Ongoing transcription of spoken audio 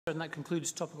And that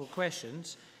concludes topical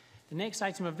questions. The next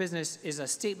item of business is a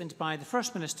statement by the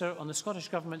First Minister on the Scottish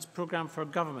Government's programme for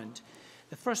government.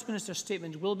 The First Minister's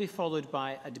statement will be followed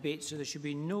by a debate, so there should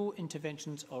be no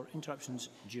interventions or interruptions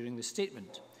during the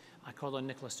statement. I call on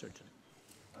Nicola Sturgeon.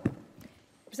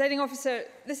 Presiding Officer,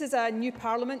 this is a new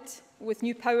Parliament with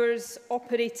new powers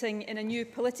operating in a new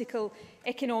political,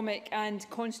 economic and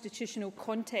constitutional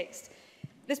context.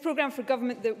 This programme for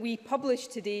government that we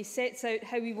published today sets out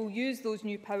how we will use those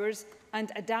new powers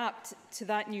and adapt to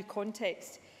that new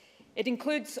context. It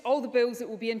includes all the bills that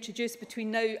will be introduced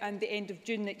between now and the end of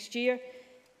June next year.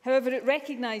 However, it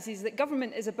recognises that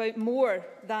government is about more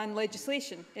than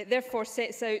legislation. It therefore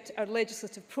sets out our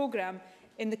legislative programme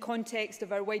in the context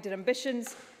of our wider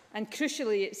ambitions, and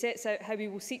crucially it sets out how we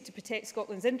will seek to protect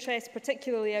Scotland's interests,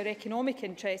 particularly our economic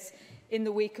interests, in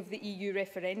the wake of the EU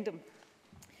referendum.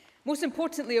 Most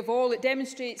importantly of all, it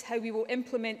demonstrates how we will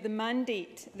implement the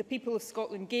mandate the people of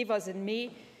Scotland gave us in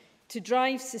May to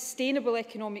drive sustainable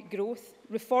economic growth,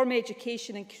 reform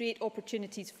education and create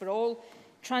opportunities for all,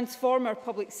 transform our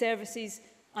public services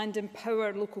and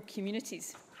empower local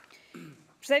communities.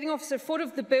 Presiding Officer, 4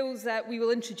 of the bills that we will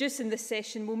introduce in this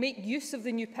session will make use of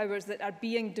the new powers that are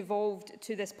being devolved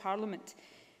to this Parliament.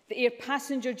 The Air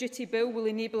Passenger Duty Bill will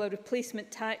enable a replacement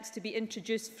tax to be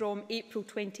introduced from April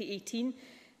 2018.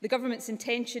 The Government's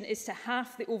intention is to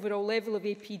halve the overall level of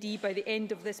APD by the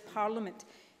end of this Parliament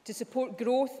to support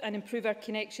growth and improve our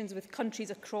connections with countries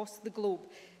across the globe,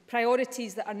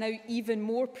 priorities that are now even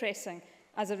more pressing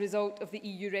as a result of the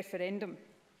EU referendum.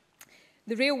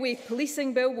 The Railway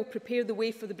Policing Bill will prepare the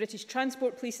way for the British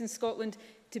Transport Police in Scotland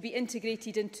to be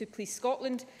integrated into Police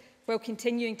Scotland, while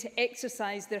continuing to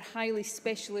exercise their highly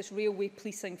specialist railway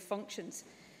policing functions.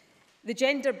 The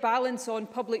Gender Balance on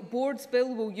Public Boards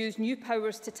Bill will use new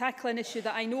powers to tackle an issue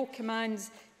that I know commands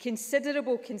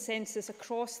considerable consensus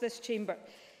across this chamber.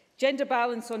 Gender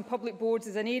balance on public boards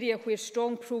is an area where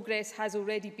strong progress has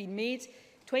already been made.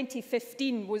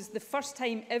 2015 was the first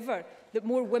time ever that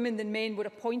more women than men were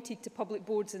appointed to public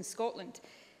boards in Scotland.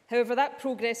 However, that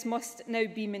progress must now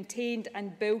be maintained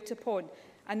and built upon,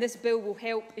 and this bill will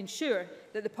help ensure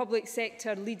that the public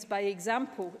sector leads by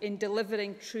example in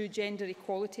delivering true gender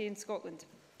equality in Scotland.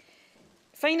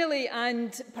 Finally,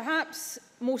 and perhaps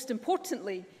most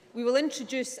importantly, we will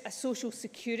introduce a social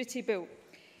security bill.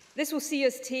 This will see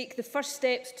us take the first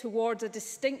steps towards a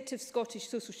distinctive Scottish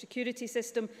social security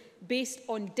system based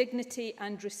on dignity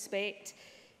and respect.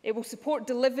 It will support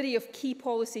delivery of key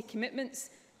policy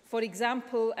commitments, for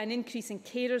example, an increase in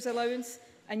carers allowance,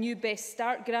 a new Best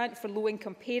Start grant for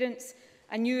low-income parents,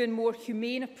 a new and more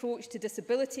humane approach to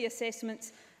disability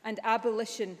assessments and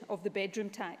abolition of the bedroom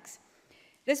tax.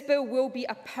 This bill will be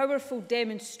a powerful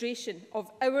demonstration of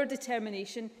our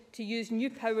determination to use new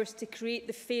powers to create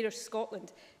the fairer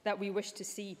Scotland that we wish to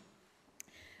see.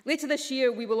 Later this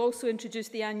year, we will also introduce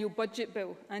the annual budget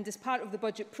bill, and as part of the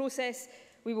budget process,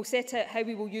 we will set out how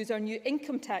we will use our new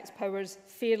income tax powers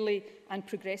fairly and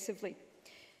progressively.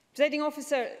 Presiding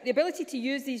Officer, the ability to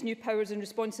use these new powers and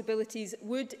responsibilities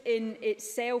would in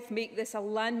itself make this a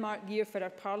landmark year for our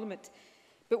Parliament.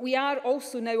 But we are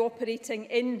also now operating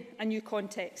in a new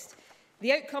context.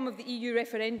 The outcome of the EU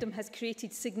referendum has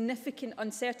created significant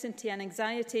uncertainty and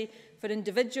anxiety for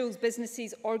individuals,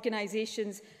 businesses,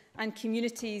 organisations and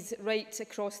communities right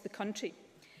across the country.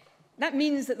 That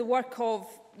means that the work of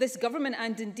this government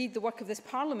and indeed the work of this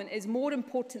Parliament is more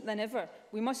important than ever.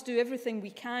 We must do everything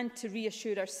we can to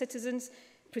reassure our citizens,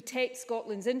 protect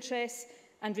Scotland's interests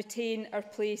and retain our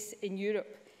place in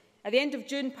Europe. At the end of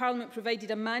June, Parliament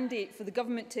provided a mandate for the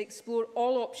Government to explore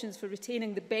all options for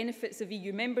retaining the benefits of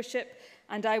EU membership,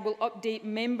 and I will update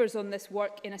members on this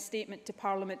work in a statement to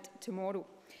Parliament tomorrow.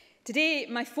 Today,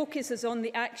 my focus is on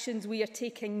the actions we are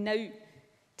taking now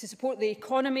to support the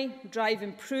economy, drive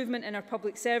improvement in our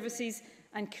public services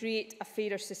and create a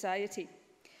fairer society.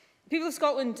 The people of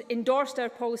Scotland endorsed our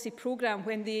policy programme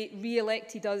when they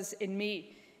re-elected us in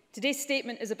May. Today's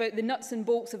statement is about the nuts and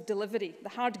bolts of delivery, the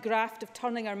hard graft of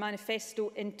turning our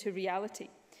manifesto into reality.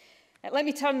 Let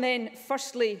me turn then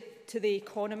firstly to the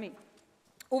economy.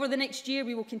 Over the next year,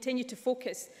 we will continue to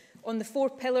focus on the 4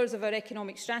 pillars of our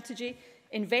economic strategy: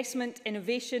 investment,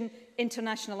 innovation,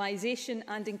 internationalisation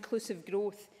and inclusive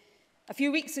growth. A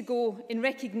few weeks ago, in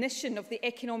recognition of the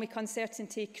economic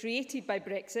uncertainty created by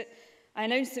Brexit, I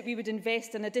announced that we would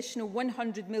invest an additional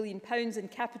 £100 million in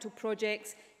capital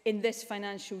projects in this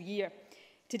financial year.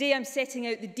 Today, I'm setting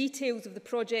out the details of the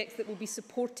projects that will be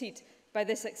supported by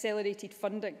this accelerated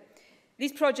funding.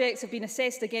 These projects have been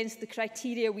assessed against the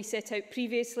criteria we set out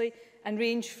previously and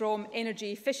range from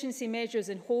energy efficiency measures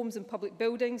in homes and public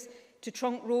buildings to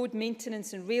trunk road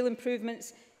maintenance and rail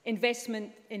improvements,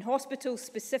 investment in hospitals,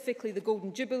 specifically the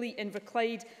Golden Jubilee,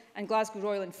 Inverclyde and Glasgow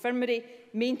Royal Infirmary,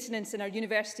 maintenance in our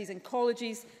universities and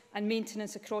colleges, and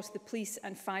maintenance across the police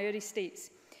and fire estates.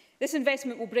 This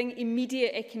investment will bring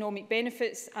immediate economic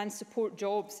benefits and support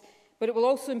jobs, but it will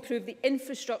also improve the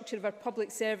infrastructure of our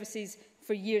public services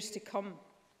for years to come.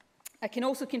 I can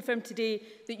also confirm today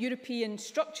that European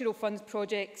structural funds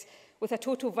projects with a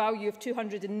total value of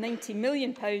 £290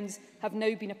 million have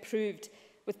now been approved.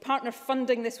 With partner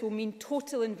funding, this will mean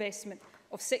total investment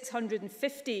of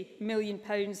 £650 million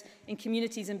in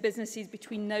communities and businesses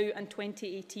between now and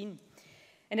 2018.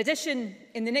 In addition,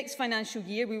 in the next financial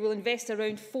year, we will invest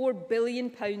around £4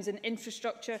 billion in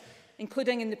infrastructure,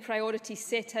 including in the priorities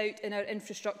set out in our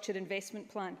infrastructure investment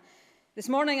plan. This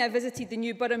morning, I visited the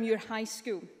new Boroughmuir High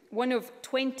School, one of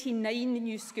 29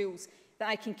 new schools that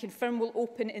I can confirm will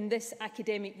open in this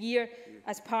academic year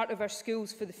as part of our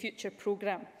Schools for the Future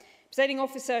programme. Presiding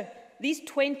Officer, these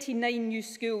 29 new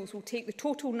schools will take the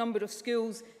total number of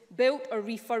schools built or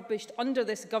refurbished under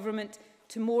this government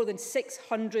to more than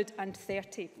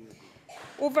 630.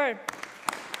 Over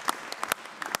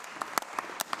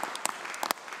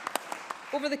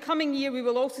the coming year, we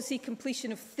will also see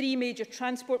completion of 3 major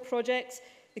transport projects: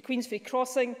 the Queensferry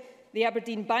Crossing, the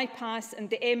Aberdeen Bypass and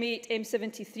the M8,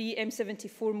 M73,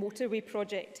 M74 motorway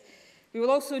project. We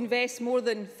will also invest more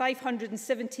than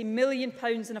 £570 million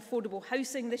in affordable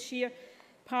housing this year,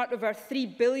 part of our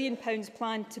 £3 billion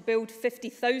plan to build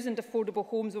 50,000 affordable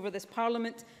homes over this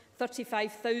Parliament,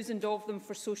 35,000 of them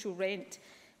for social rent.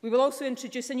 We will also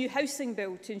introduce a new housing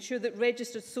bill to ensure that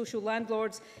registered social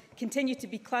landlords continue to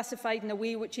be classified in a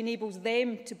way which enables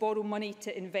them to borrow money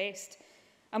to invest.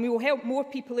 And we will help more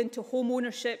people into home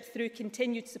ownership through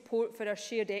continued support for our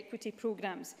shared equity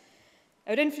programmes.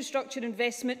 Our infrastructure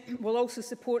investment will also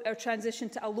support our transition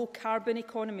to a low-carbon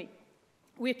economy.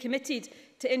 We are committed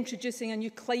to introducing a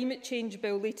new climate change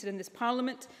bill later in this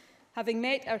Parliament. Having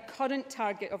met our current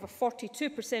target of a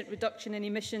 42% reduction in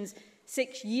emissions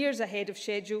 6 years ahead of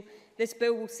schedule, this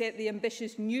bill will set the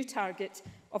ambitious new target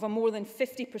of a more than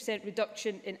 50%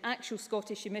 reduction in actual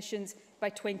Scottish emissions by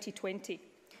 2020.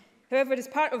 However, as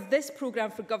part of this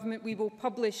programme for government, we will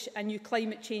publish a new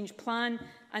climate change plan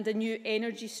and a new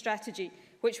energy strategy,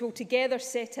 which will together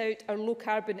set out our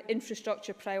low-carbon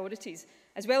infrastructure priorities.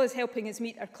 As well as helping us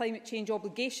meet our climate change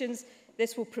obligations,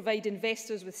 this will provide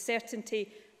investors with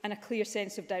certainty and a clear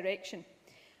sense of direction.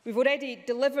 We've already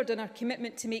delivered on our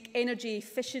commitment to make energy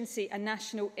efficiency a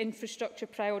national infrastructure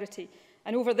priority,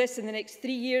 and over this, in the next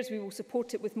 3 years, we will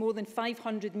support it with more than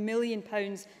 £500 million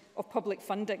of public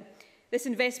funding. This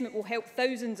investment will help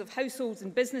thousands of households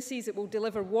and businesses. It will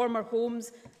deliver warmer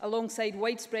homes alongside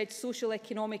widespread social,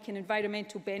 economic and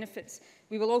environmental benefits.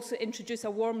 We will also introduce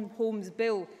a Warm Homes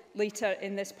Bill later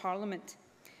in this Parliament.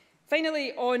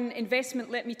 Finally, on investment,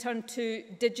 let me turn to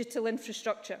digital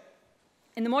infrastructure.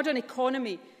 In the modern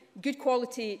economy, good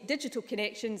quality digital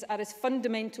connections are as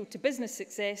fundamental to business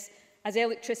success as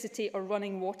electricity or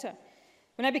running water.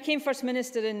 When I became First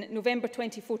Minister in November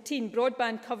 2014,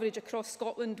 broadband coverage across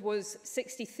Scotland was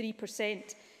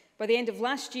 63%. By the end of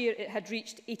last year, it had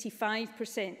reached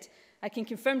 85%. I can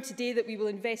confirm today that we will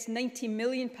invest £90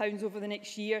 million over the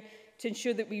next year to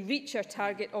ensure that we reach our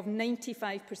target of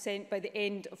 95% by the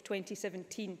end of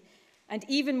 2017. And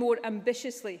even more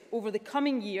ambitiously, over the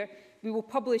coming year, we will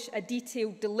publish a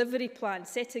detailed delivery plan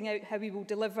setting out how we will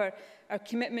deliver our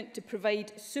commitment to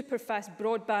provide superfast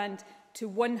broadband to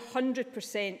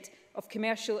 100% of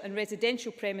commercial and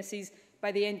residential premises by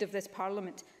the end of this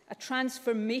Parliament. A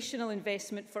transformational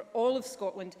investment for all of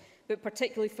Scotland, but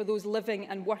particularly for those living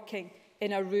and working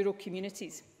in our rural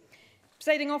communities.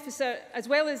 Presiding Officer, as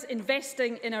well as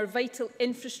investing in our vital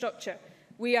infrastructure,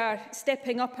 we are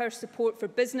stepping up our support for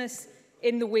business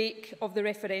in the wake of the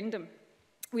referendum.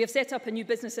 We have set up a new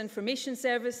business information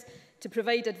service to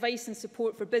provide advice and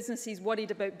support for businesses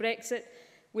worried about Brexit.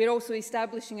 We are also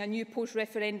establishing a new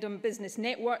post-referendum business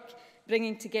network,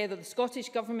 bringing together the Scottish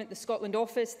Government, the Scotland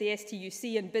Office, the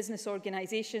STUC and business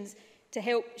organisations to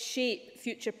help shape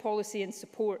future policy and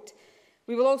support.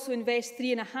 We will also invest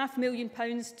 £3.5 million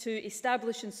to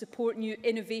establish and support new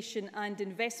innovation and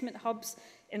investment hubs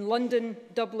in London,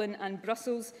 Dublin and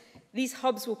Brussels. These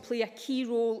hubs will play a key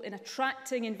role in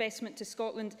attracting investment to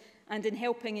Scotland and in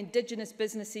helping Indigenous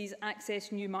businesses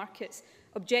access new markets,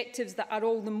 objectives that are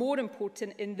all the more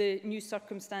important in the new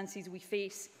circumstances we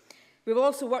face. We will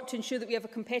also work to ensure that we have a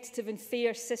competitive and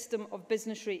fair system of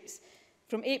business rates.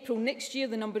 From April next year,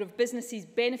 the number of businesses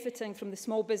benefiting from the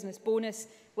small business bonus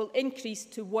will increase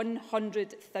to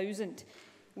 100,000.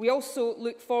 We also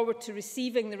look forward to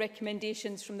receiving the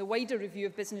recommendations from the wider review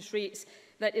of business rates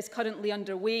that is currently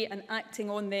underway and acting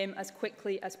on them as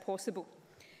quickly as possible.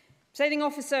 Presiding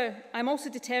Officer, I'm also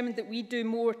determined that we do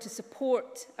more to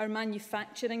support our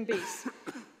manufacturing base.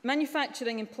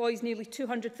 Manufacturing employs nearly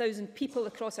 200,000 people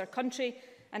across our country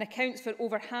and accounts for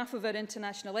over half of our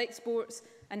international exports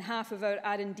and half of our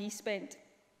R&D spend.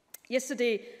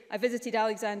 Yesterday, I visited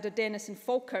Alexander Dennis in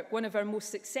Falkirk, one of our most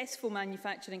successful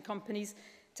manufacturing companies,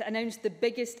 to announce the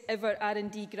biggest ever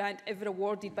R&D grant ever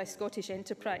awarded by Scottish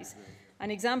Enterprise,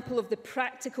 an example of the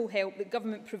practical help that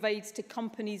government provides to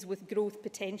companies with growth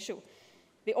potential.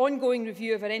 The ongoing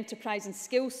review of our enterprise and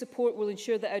skills support will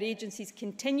ensure that our agencies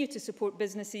continue to support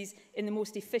businesses in the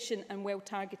most efficient and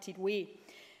well-targeted way.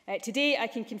 Today, I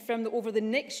can confirm that over the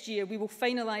next year, we will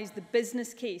finalise the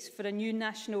business case for a new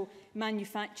National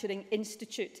Manufacturing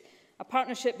Institute, a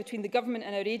partnership between the government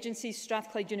and our agencies,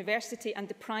 Strathclyde University and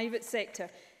the private sector,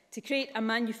 to create a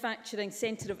manufacturing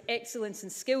centre of excellence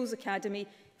and skills academy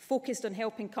focused on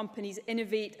helping companies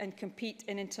innovate and compete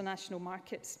in international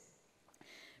markets.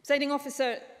 Presiding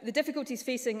Officer, the difficulties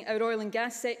facing our oil and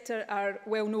gas sector are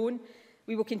well known.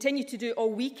 We will continue to do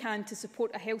all we can to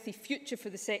support a healthy future for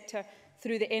the sector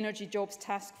through the Energy Jobs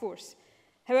Task Force.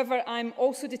 However, I'm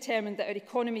also determined that our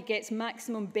economy gets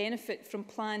maximum benefit from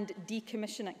planned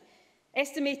decommissioning.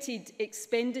 Estimated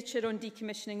expenditure on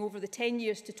decommissioning over the 10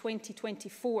 years to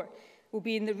 2024 will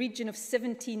be in the region of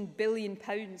 £17 billion,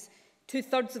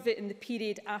 two-thirds of it in the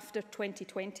period after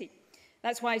 2020.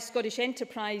 That's why Scottish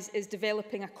Enterprise is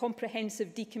developing a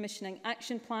comprehensive decommissioning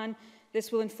action plan.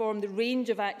 This will inform the range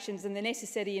of actions and the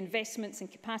necessary investments in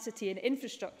capacity and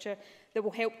infrastructure that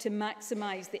will help to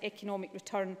maximise the economic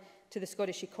return to the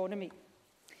Scottish economy.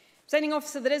 Presiding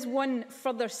Officer, there is one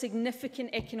further significant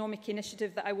economic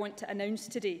initiative that I want to announce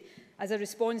today as a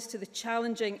response to the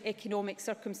challenging economic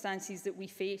circumstances that we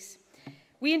face.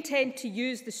 We intend to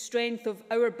use the strength of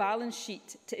our balance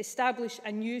sheet to establish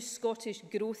a new Scottish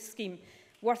growth scheme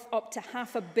worth up to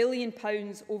 £500 million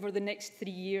over the next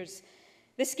 3 years.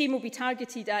 This scheme will be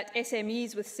targeted at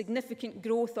SMEs with significant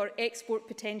growth or export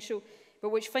potential, but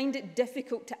which find it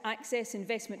difficult to access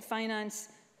investment finance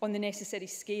on the necessary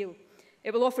scale.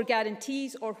 It will offer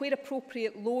guarantees or, where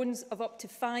appropriate, loans of up to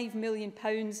 £5 million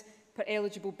per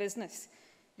eligible business.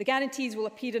 The guarantees will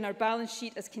appear in our balance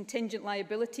sheet as contingent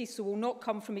liabilities, so will not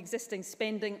come from existing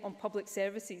spending on public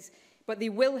services, but they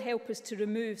will help us to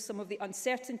remove some of the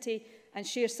uncertainty and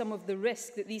share some of the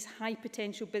risk that these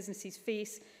high-potential businesses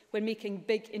face when making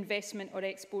big investment or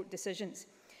export decisions.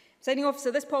 Presiding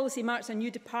Officer, this policy marks a new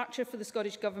departure for the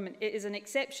Scottish Government. It is an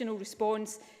exceptional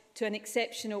response to an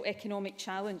exceptional economic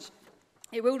challenge.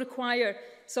 It will require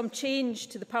some change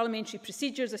to the parliamentary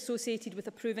procedures associated with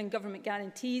approving government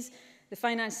guarantees. The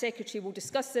Finance Secretary will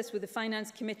discuss this with the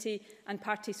Finance Committee and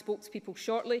party spokespeople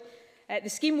shortly. The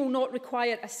scheme will not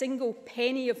require a single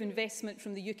penny of investment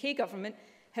from the UK Government.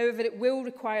 However, it will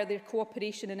require their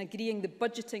cooperation in agreeing the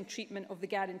budgeting treatment of the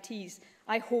guarantees.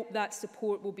 I hope that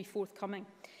support will be forthcoming.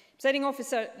 Presiding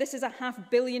Officer, this is a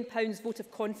 £500 million vote of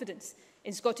confidence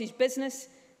in Scottish business,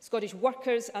 Scottish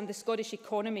workers and the Scottish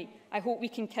economy. I hope we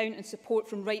can count on support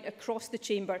from right across the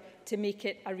chamber to make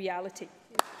it a reality.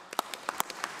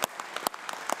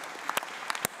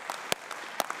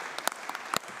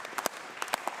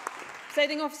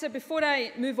 Presiding Officer, before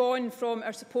I move on from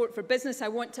our support for business, I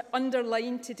want to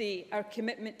underline today our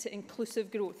commitment to inclusive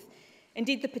growth.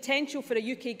 Indeed, the potential for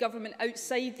a UK government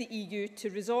outside the EU to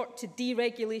resort to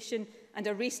deregulation and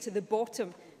a race to the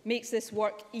bottom makes this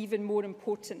work even more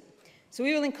important. So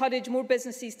we will encourage more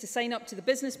businesses to sign up to the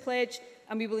Business Pledge,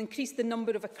 and we will increase the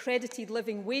number of accredited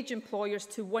living wage employers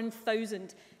to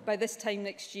 1,000 by this time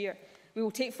next year. We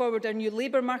will take forward our new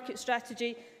labour market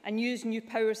strategy and use new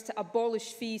powers to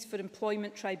abolish fees for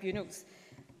employment tribunals.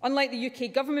 Unlike the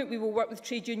UK Government, we will work with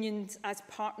trade unions as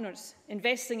partners,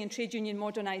 investing in trade union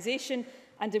modernisation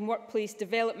and in workplace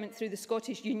development through the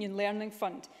Scottish Union Learning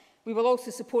Fund. We will also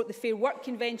support the Fair Work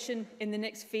Convention in the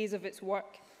next phase of its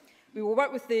work. We will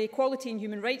work with the Equality and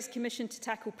Human Rights Commission to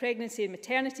tackle pregnancy and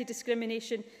maternity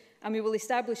discrimination, and we will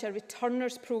establish a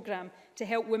returners programme to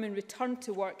help women return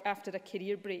to work after a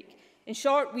career break. In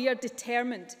short, we are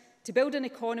determined to build an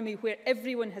economy where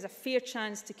everyone has a fair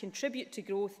chance to contribute to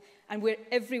growth and where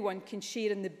everyone can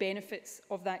share in the benefits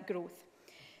of that growth.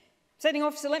 Presiding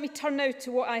Officer, let me turn now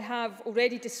to what I have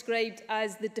already described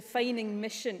as the defining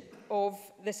mission of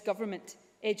this government: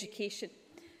 education.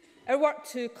 Our work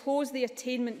to close the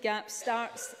attainment gap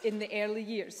starts in the early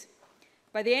years.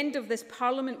 By the end of this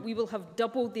Parliament, we will have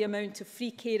doubled the amount of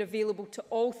free care available to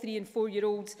all 3- and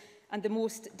 4-year-olds and the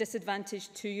most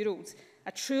disadvantaged 2-year-olds.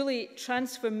 A truly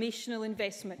transformational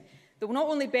investment that will not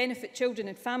only benefit children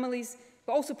and families,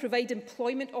 but also provide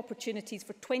employment opportunities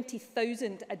for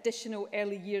 20,000 additional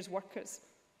early years workers.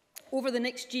 Over the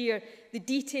next year, the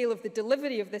detail of the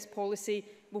delivery of this policy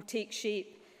will take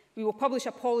shape. We will publish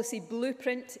a policy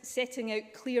blueprint setting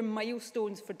out clear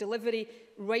milestones for delivery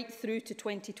right through to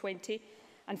 2020.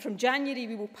 And from January,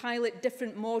 we will pilot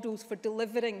different models for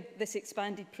delivering this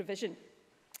expanded provision.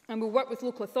 And we'll work with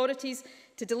local authorities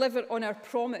to deliver on our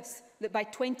promise that by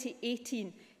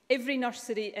 2018, every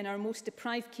nursery in our most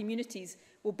deprived communities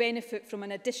will benefit from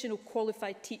an additional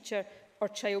qualified teacher or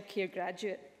childcare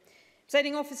graduate.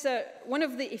 Presiding Officer, one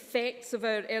of the effects of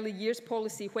our early years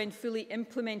policy when fully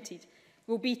implemented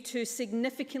will be to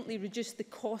significantly reduce the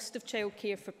cost of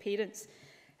childcare for parents.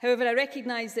 However, I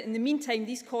recognise that in the meantime,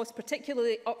 these costs,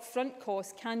 particularly upfront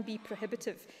costs, can be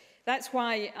prohibitive. That's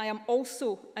why I am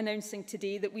also announcing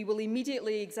today that we will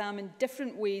immediately examine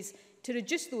different ways to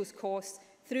reduce those costs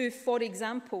through, for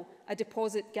example, a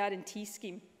deposit guarantee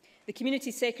scheme. The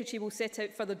Community Secretary will set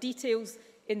out further details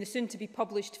in the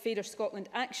soon-to-be-published Fairer Scotland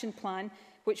Action Plan,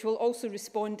 which will also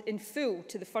respond in full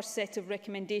to the first set of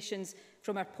recommendations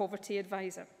from our Poverty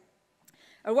Advisor.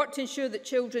 Our work to ensure that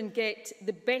children get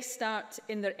the best start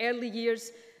in their early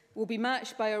years will be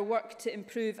matched by our work to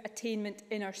improve attainment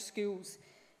in our schools.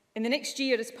 In the next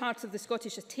year, as part of the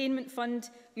Scottish Attainment Fund,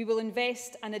 we will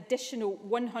invest an additional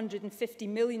 £150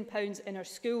 million in our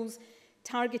schools,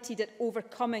 targeted at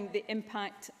overcoming the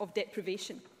impact of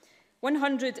deprivation.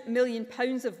 £100 million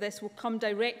of this will come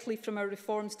directly from our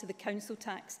reforms to the council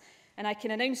tax, and I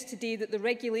can announce today that the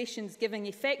regulations giving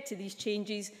effect to these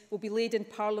changes will be laid in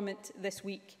Parliament this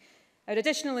week. Our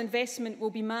additional investment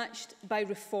will be matched by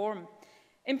reform.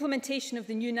 Implementation of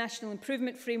the new National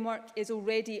Improvement Framework is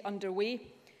already underway.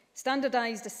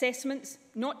 Standardised assessments,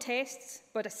 not tests,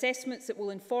 but assessments that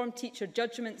will inform teacher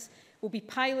judgments, will be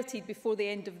piloted before the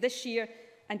end of this year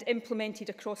and implemented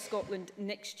across Scotland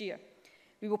next year.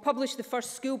 We will publish the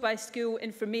first school-by-school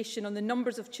information on the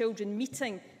numbers of children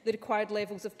meeting the required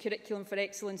levels of curriculum for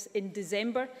excellence in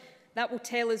December. That will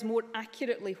tell us more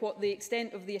accurately what the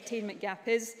extent of the attainment gap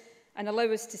is and allow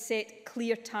us to set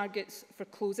clear targets for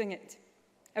closing it.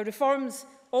 Our reforms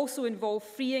also involve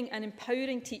freeing and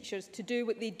empowering teachers to do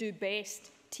what they do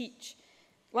best, teach.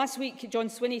 Last week, John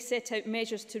Swinney set out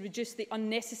measures to reduce the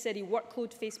unnecessary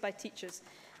workload faced by teachers.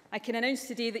 I can announce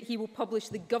today that he will publish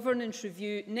the governance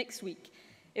review next week.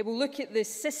 It will look at the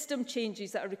system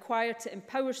changes that are required to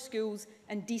empower schools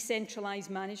and decentralise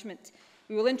management.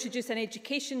 We will introduce an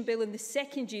education bill in the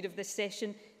second year of this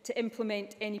session to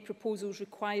implement any proposals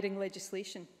requiring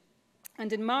legislation.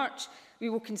 And in March, we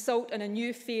will consult on a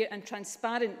new, fair and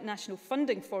transparent national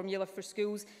funding formula for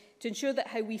schools to ensure that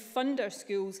how we fund our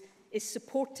schools is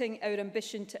supporting our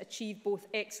ambition to achieve both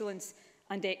excellence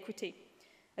and equity.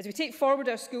 As we take forward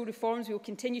our school reforms, we will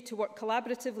continue to work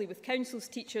collaboratively with councils,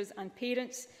 teachers and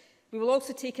parents. We will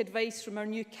also take advice from our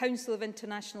new Council of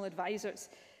International Advisors.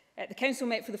 The Council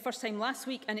met for the first time last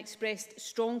week and expressed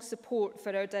strong support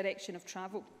for our direction of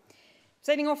travel.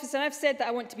 Presiding Officer, I've said that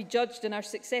I want to be judged on our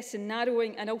success in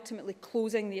narrowing and ultimately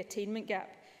closing the attainment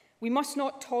gap. We must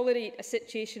not tolerate a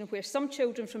situation where some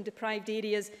children from deprived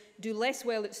areas do less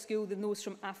well at school than those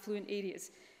from affluent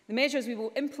areas. The measures we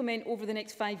will implement over the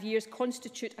next 5 years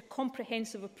constitute a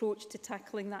comprehensive approach to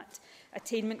tackling that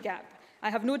attainment gap.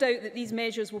 I have no doubt that these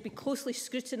measures will be closely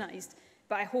scrutinised,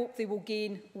 but I hope they will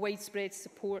gain widespread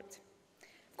support.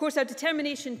 Of course, our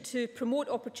determination to promote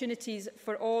opportunities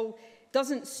for all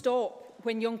doesn't stop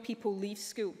when young people leave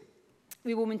school.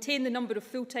 We will maintain the number of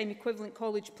full-time equivalent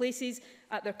college places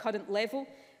at their current level.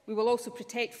 We will also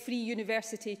protect free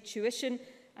university tuition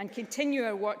and continue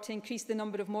our work to increase the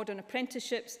number of modern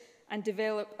apprenticeships and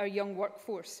develop our young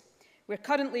workforce. We are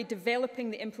currently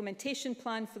developing the implementation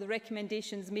plan for the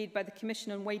recommendations made by the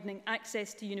Commission on Widening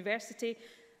Access to University,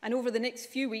 and over the next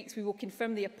few weeks we will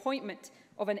confirm the appointment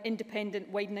of an independent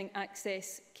Widening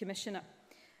Access Commissioner.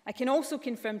 I can also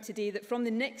confirm today that from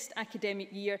the next academic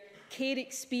year,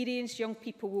 care-experienced young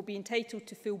people will be entitled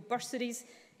to full bursaries.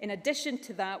 In addition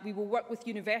to that, we will work with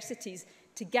universities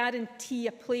to guarantee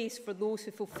a place for those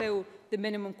who fulfil the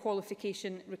minimum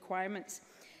qualification requirements.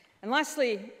 And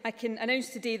lastly, I can announce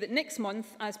today that next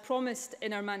month, as promised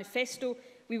in our manifesto,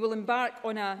 we will embark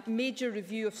on a major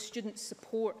review of student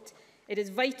support. It is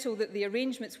vital that the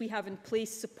arrangements we have in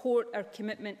place support our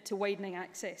commitment to widening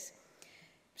access.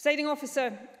 Presiding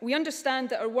Officer, we understand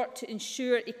that our work to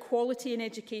ensure equality in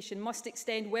education must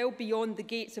extend well beyond the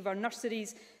gates of our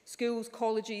nurseries, schools,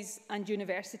 colleges and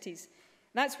universities.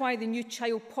 That's why the new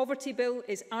Child Poverty Bill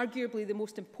is arguably the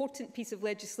most important piece of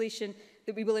legislation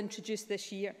that we will introduce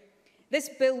this year. This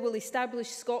bill will establish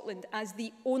Scotland as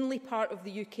the only part of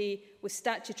the UK with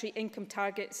statutory income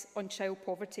targets on child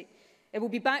poverty. It will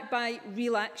be backed by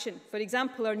real action. For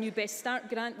example, our new Best Start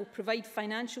grant will provide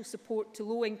financial support to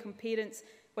low-income parents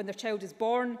when their child is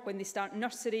born, when they start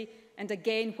nursery, and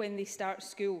again when they start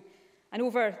school. And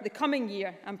over the coming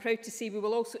year, I'm proud to say we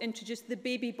will also introduce the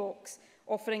baby box,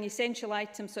 offering essential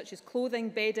items such as clothing,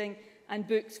 bedding and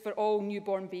books for all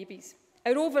newborn babies.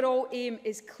 Our overall aim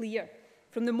is clear.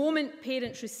 From the moment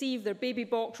parents receive their baby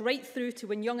box right through to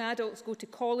when young adults go to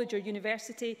college or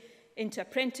university, into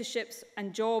apprenticeships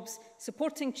and jobs,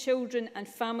 supporting children and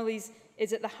families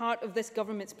is at the heart of this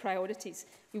government's priorities.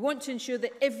 We want to ensure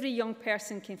that every young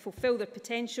person can fulfil their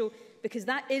potential, because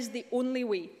that is the only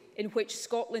way in which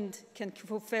Scotland can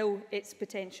fulfil its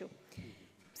potential.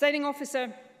 Presiding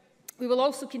Officer, we will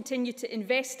also continue to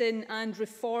invest in and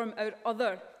reform our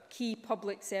other key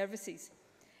public services.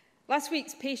 Last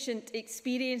week's patient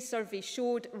experience survey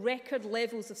showed record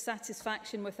levels of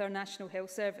satisfaction with our National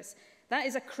Health Service. That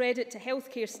is a credit to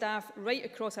healthcare staff right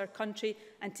across our country,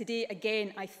 and today,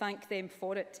 again, I thank them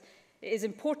for it. It is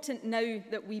important now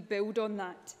that we build on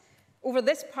that. Over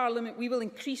this Parliament, we will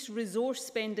increase resource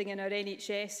spending in our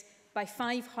NHS by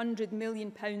 £500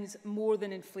 million more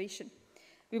than inflation.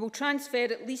 We will transfer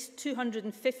at least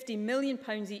 £250 million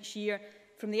each year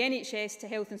from the NHS to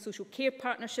health and social care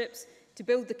partnerships to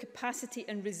build the capacity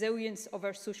and resilience of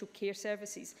our social care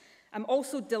services. I'm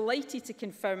also delighted to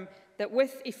confirm that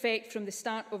with effect from the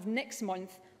start of next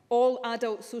month, all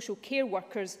adult social care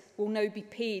workers will now be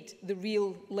paid the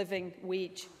real living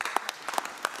wage.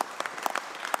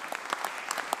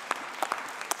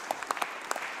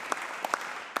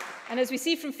 And as we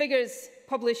see from figures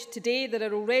published today,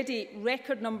 there are already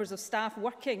record numbers of staff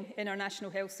working in our National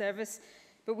Health Service,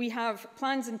 but we have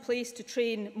plans in place to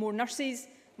train more nurses,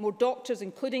 more doctors,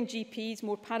 including GPs,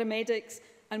 more paramedics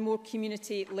and more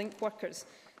community link workers.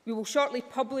 We will shortly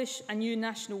publish a new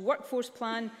national workforce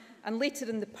plan, and later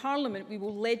in the Parliament we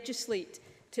will legislate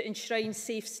to enshrine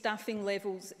safe staffing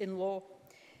levels in law.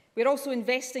 We are also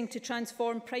investing to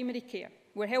transform primary care.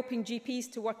 We're helping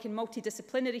GPs to work in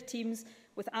multidisciplinary teams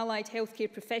with allied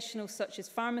healthcare professionals such as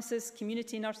pharmacists,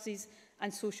 community nurses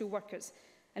and social workers.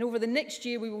 And over the next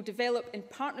year, we will develop, in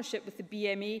partnership with the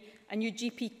BMA, a new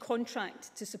GP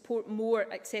contract to support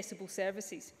more accessible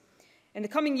services. In the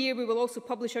coming year, we will also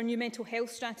publish our new mental health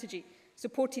strategy,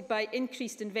 supported by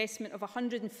increased investment of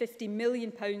 £150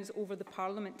 million over the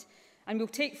Parliament. And we'll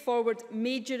take forward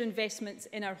major investments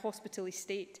in our hospital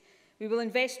estate. We will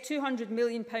invest £200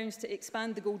 million to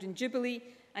expand the Golden Jubilee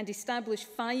and establish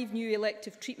 5 new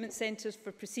elective treatment centres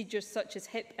for procedures such as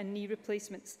hip and knee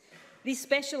replacements. These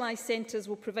specialised centres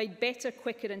will provide better,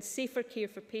 quicker and safer care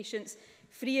for patients,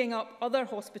 freeing up other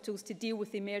hospitals to deal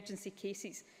with emergency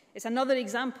cases. It's another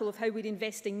example of how we're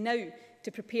investing now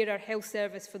to prepare our health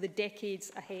service for the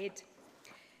decades ahead.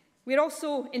 We're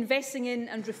also investing in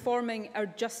and reforming our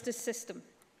justice system.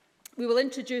 We will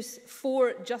introduce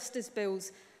 4 justice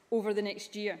bills over the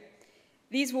next year.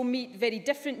 These will meet very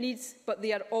different needs, but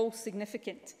they are all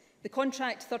significant. The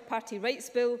Contract Third-Party Rights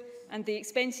Bill and the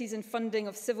Expenses and Funding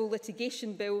of Civil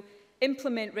Litigation Bill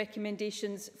implement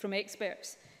recommendations from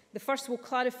experts. The first will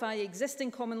clarify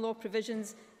existing common law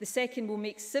provisions. The second will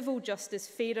make civil justice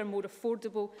fairer, more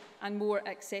affordable and more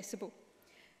accessible.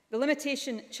 The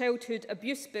Limitation Childhood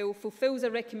Abuse Bill fulfils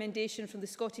a recommendation from the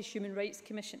Scottish Human Rights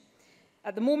Commission.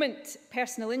 At the moment,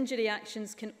 personal injury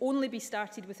actions can only be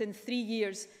started within 3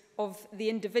 years of the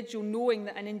individual knowing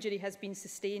that an injury has been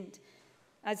sustained.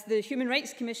 As the Human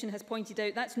Rights Commission has pointed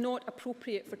out, that's not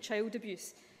appropriate for child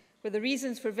abuse, where the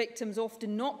reasons for victims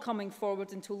often not coming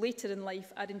forward until later in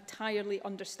life are entirely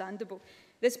understandable.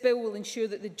 This bill will ensure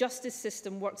that the justice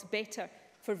system works better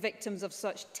for victims of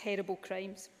such terrible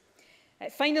crimes.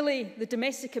 Finally, the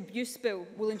Domestic Abuse Bill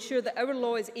will ensure that our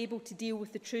law is able to deal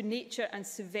with the true nature and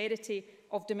severity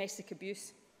of domestic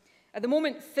abuse. At the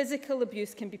moment, physical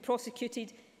abuse can be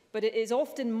prosecuted, but it is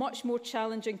often much more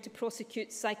challenging to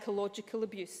prosecute psychological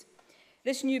abuse.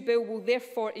 This new bill will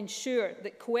therefore ensure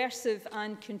that coercive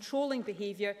and controlling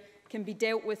behaviour can be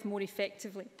dealt with more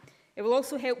effectively. It will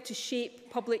also help to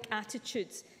shape public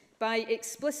attitudes by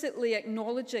explicitly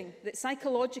acknowledging that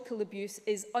psychological abuse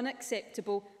is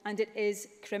unacceptable and it is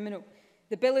criminal.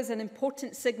 The bill is an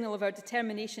important signal of our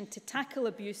determination to tackle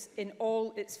abuse in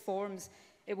all its forms.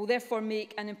 It will therefore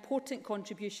make an important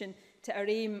contribution to our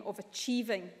aim of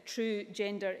achieving true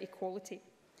gender equality.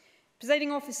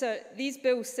 Presiding Officer, these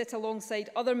bills sit alongside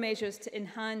other measures to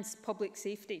enhance public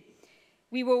safety.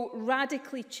 We will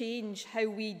radically change how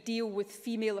we deal with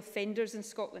female offenders in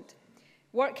Scotland.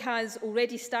 Work has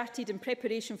already started in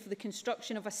preparation for the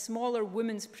construction of a smaller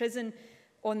women's prison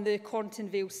on the Cornton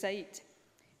Vale site.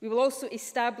 We will also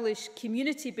establish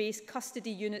community-based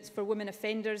custody units for women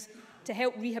offenders to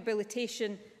help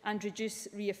rehabilitation and reduce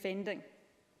reoffending.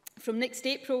 From next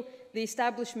April, the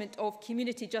establishment of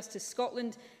Community Justice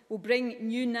Scotland will bring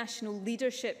new national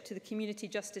leadership to the community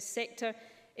justice sector,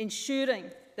 ensuring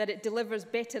that it delivers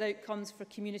better outcomes for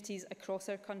communities across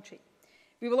our country.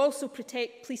 We will also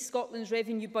protect Police Scotland's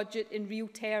revenue budget in real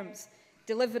terms,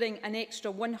 delivering an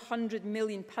extra £100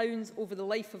 million over the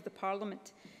life of the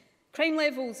Parliament. Crime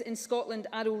levels in Scotland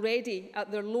are already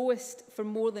at their lowest for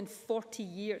more than 40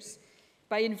 years.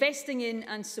 By investing in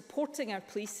and supporting our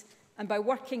police, and by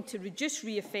working to reduce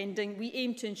reoffending, we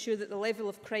aim to ensure that the level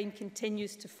of crime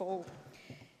continues to fall.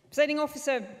 Presiding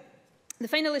Officer, the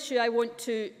final issue I want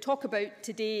to talk about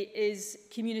today is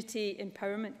community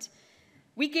empowerment.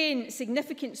 We gain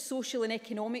significant social and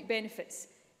economic benefits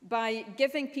by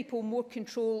giving people more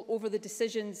control over the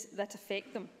decisions that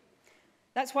affect them.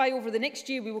 That's why over the next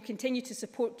year we will continue to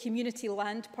support community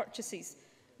land purchases,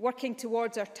 working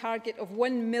towards our target of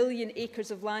 1 million acres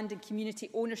of land in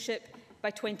community ownership by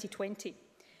 2020.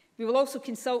 We will also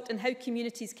consult on how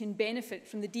communities can benefit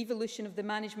from the devolution of the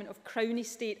management of Crown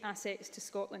Estate assets to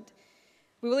Scotland.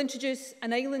 We will introduce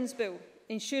an Islands Bill,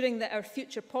 ensuring that our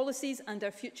future policies and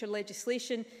our future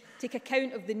legislation take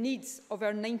account of the needs of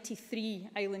our 93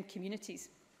 island communities.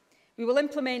 We will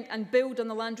implement and build on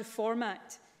the Land Reform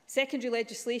Act, secondary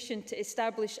legislation to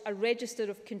establish a register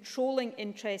of controlling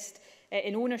interest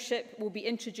in ownership will be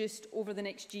introduced over the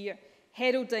next year,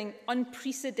 heralding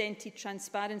unprecedented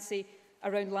transparency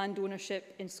around land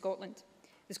ownership in Scotland.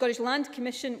 The Scottish Land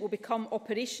Commission will become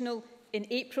operational in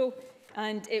April,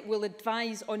 and it will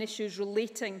advise on issues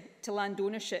relating to land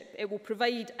ownership. It will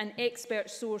provide an expert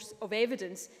source of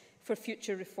evidence for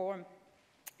future reform.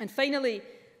 And finally,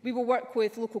 we will work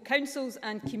with local councils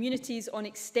and communities on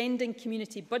extending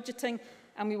community budgeting,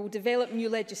 and we will develop new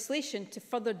legislation to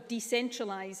further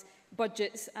decentralise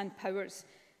budgets and powers.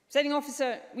 Presiding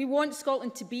Officer, we want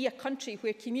Scotland to be a country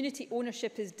where community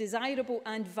ownership is desirable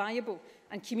and viable,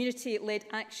 and community-led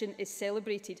action is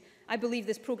celebrated. I believe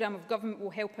this programme of government will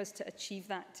help us to achieve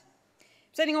that.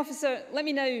 Presiding Officer, let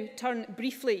me now turn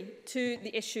briefly to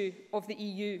the issue of the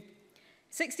EU.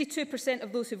 62%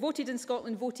 of those who voted in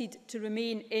Scotland voted to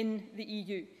remain in the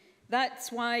EU.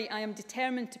 That's why I am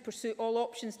determined to pursue all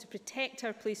options to protect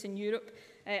our place in Europe.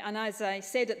 And as I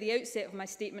said at the outset of my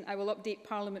statement, I will update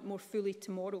Parliament more fully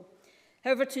tomorrow.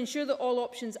 However, to ensure that all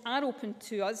options are open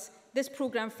to us, this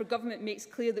programme for government makes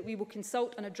clear that we will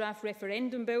consult on a draft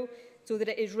referendum bill so that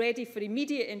it is ready for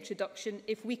immediate introduction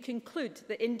if we conclude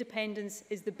that independence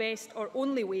is the best or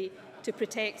only way to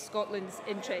protect Scotland's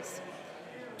interests.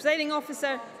 Presiding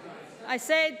Officer, I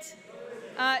said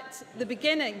at the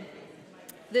beginning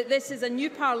that this is a new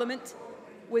Parliament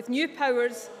with new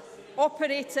powers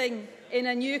operating in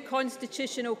a new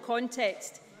constitutional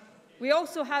context. We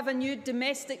also have a new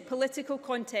domestic political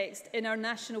context in our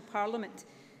national Parliament,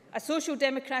 a social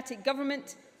democratic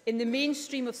government in the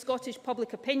mainstream of Scottish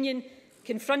public opinion,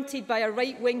 confronted by a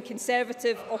right-wing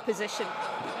Conservative opposition.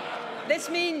 This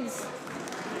means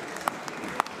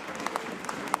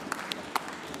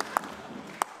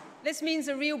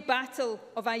a real battle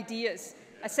of ideas,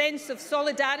 a sense of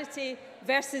solidarity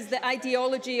versus the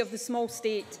ideology of the small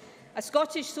state, a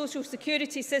Scottish social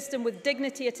security system with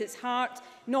dignity at its heart,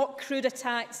 not crude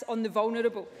attacks on the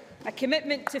vulnerable, a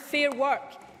commitment to fair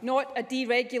work, not a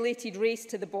deregulated race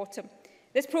to the bottom.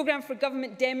 This programme for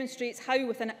government demonstrates how,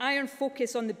 with an iron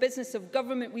focus on the business of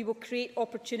government, we will create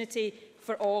opportunity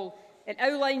for all. It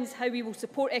outlines how we will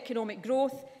support economic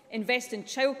growth, invest in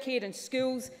childcare and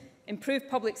schools, improve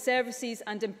public services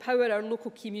and empower our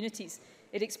local communities.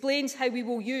 It explains how we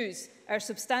will use our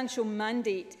substantial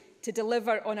mandate to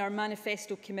deliver on our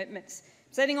manifesto commitments.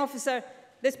 Presiding Officer,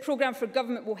 this programme for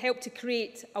government will help to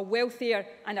create a wealthier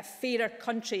and a fairer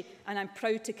country, and I'm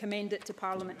proud to commend it to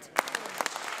Parliament.